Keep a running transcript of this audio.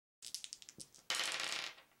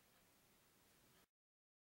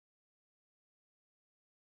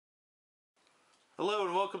Hello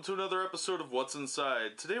and welcome to another episode of What's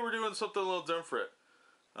Inside. Today we're doing something a little different.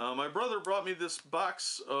 My brother brought me this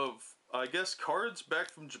box of, I guess, cards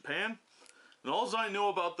back from Japan. And all I know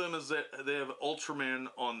about them is that they have Ultraman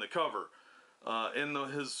on the cover. In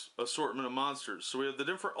his assortment of monsters. So we have the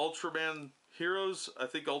different Ultraman heroes, I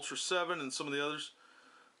think Ultra 7 and some of the others.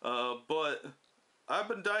 But I've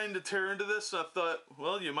been dying to tear into this and I thought,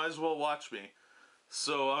 well, you might as well watch me.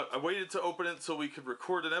 So I waited to open it so we could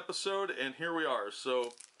record an episode, and here we are.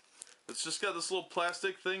 So it's just got this little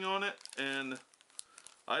plastic thing on it, and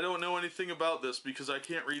I don't know anything about this because I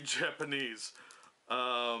can't read Japanese.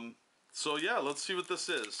 So yeah, let's see what this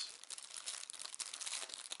is.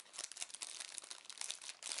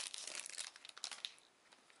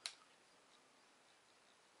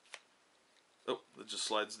 Oh, it just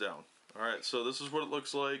slides down. Alright, so this is what it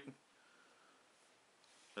looks like.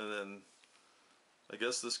 And then I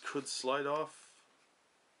guess this could slide off.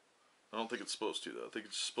 I don't think it's supposed to though. I think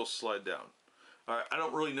it's supposed to slide down. Alright, I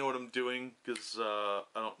don't really know what I'm doing because I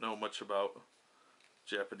don't know much about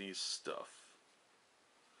Japanese stuff.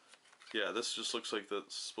 Yeah, this just looks like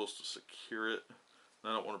that's supposed to secure it.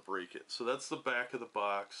 And I don't want to break it. So that's the back of the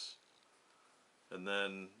box. And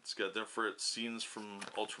then it's got different scenes from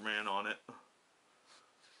Ultraman on it.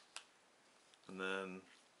 And then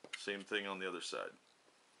same thing on the other side.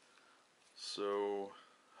 So,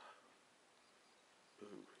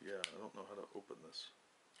 ooh, yeah, I don't know how to open this.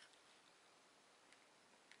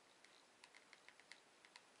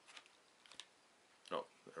 Oh,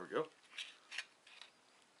 there we go.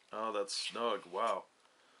 Oh, that's snug. Wow.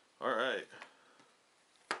 Alright.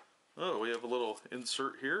 Oh, we have a little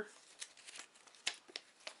insert here.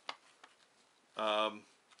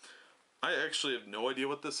 I actually have no idea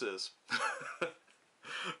what this is.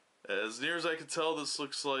 As near as I can tell, this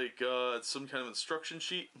looks like it's some kind of instruction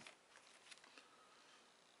sheet.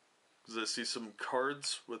 Because I see some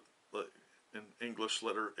cards with like an English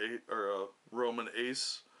letter A or a Roman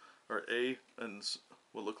ace or A and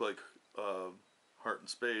what look like heart and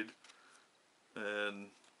spade. And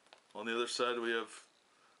on the other side we have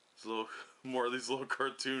more of these little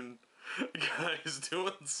cartoon guys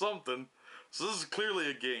doing something. So this is clearly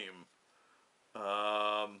a game.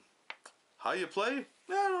 How you play?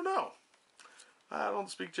 I don't know. I don't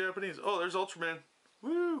speak Japanese. Oh, there's Ultraman.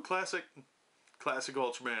 Woo, classic. Classic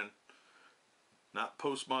Ultraman. Not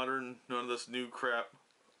postmodern, none of this new crap.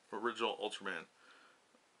 Original Ultraman.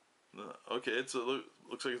 Okay,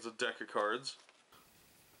 looks like it's a deck of cards.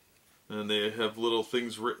 And they have little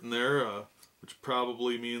things written there, which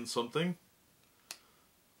probably means something.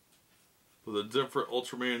 For the different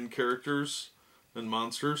Ultraman characters and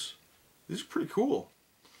monsters. These are pretty cool.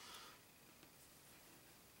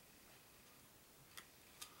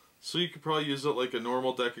 So you could probably use it like a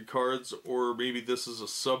normal deck of cards, or maybe this is a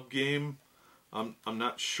sub game. I'm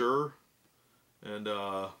not sure. And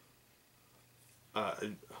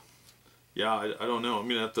yeah, I don't know. I'm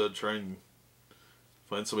gonna have to try and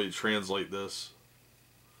find somebody to translate this.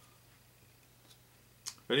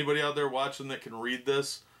 If anybody out there watching that can read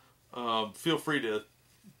this, feel free to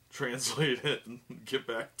translate it and get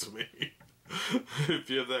back to me if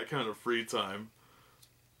you have that kind of free time.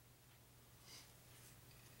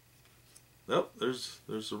 Nope, there's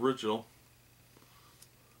the original.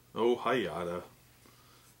 Oh, Hayata.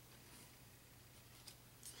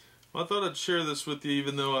 Well, I thought I'd share this with you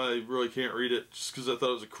even though I really can't read it, just because I thought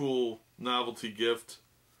it was a cool novelty gift.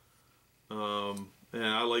 And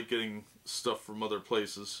I like getting stuff from other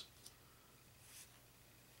places.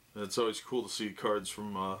 And it's always cool to see cards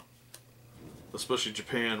from, especially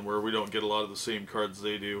Japan, where we don't get a lot of the same cards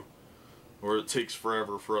they do, or it takes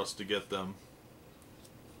forever for us to get them.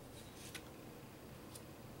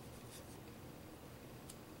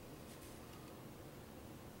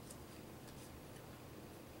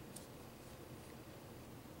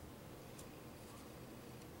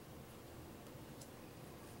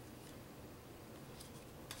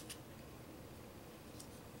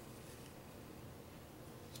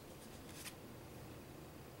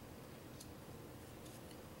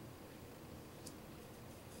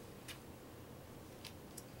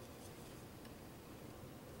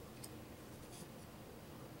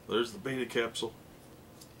 There's the beta capsule.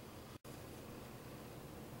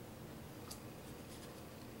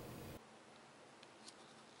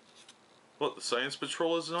 What, the Science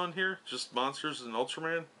Patrol isn't on here? Just Monsters and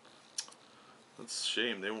Ultraman? That's a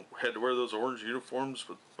shame. They had to wear those orange uniforms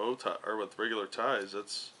with bow tie or with regular ties.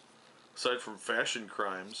 That's, aside from fashion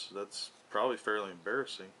crimes, that's probably fairly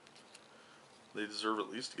embarrassing. They deserve at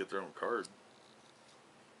least to get their own card.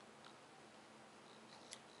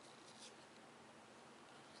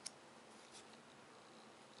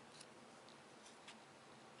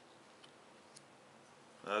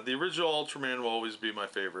 The original Ultraman will always be my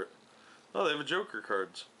favorite. Oh, they have a Joker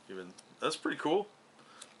cards, even. That's pretty cool.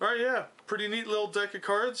 Alright, yeah, pretty neat little deck of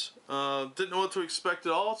cards. Didn't know what to expect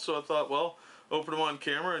at all, so I thought, well, open them on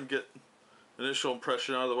camera and get initial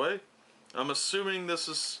impression out of the way. I'm assuming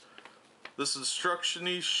this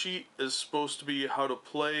instruction-y sheet is supposed to be how to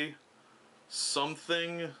play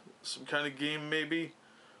something, some kind of game maybe.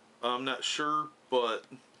 I'm not sure, but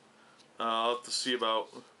I'll have to see about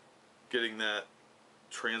getting that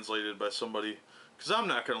translated by somebody, because I'm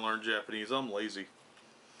not going to learn Japanese. I'm lazy.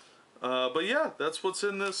 But yeah, that's what's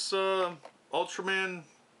in this Ultraman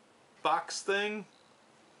box thing.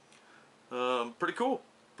 Pretty cool.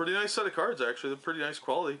 Pretty nice set of cards, actually. They're pretty nice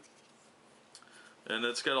quality. And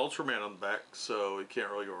it's got Ultraman on the back, so you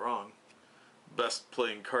can't really go wrong. Best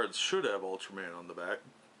playing cards should have Ultraman on the back.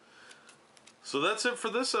 So that's it for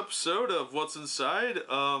this episode of What's Inside.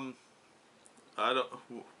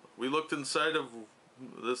 We looked inside of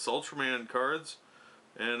this Ultraman cards,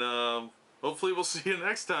 and hopefully we'll see you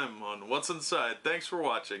next time on What's Inside. Thanks for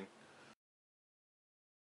watching.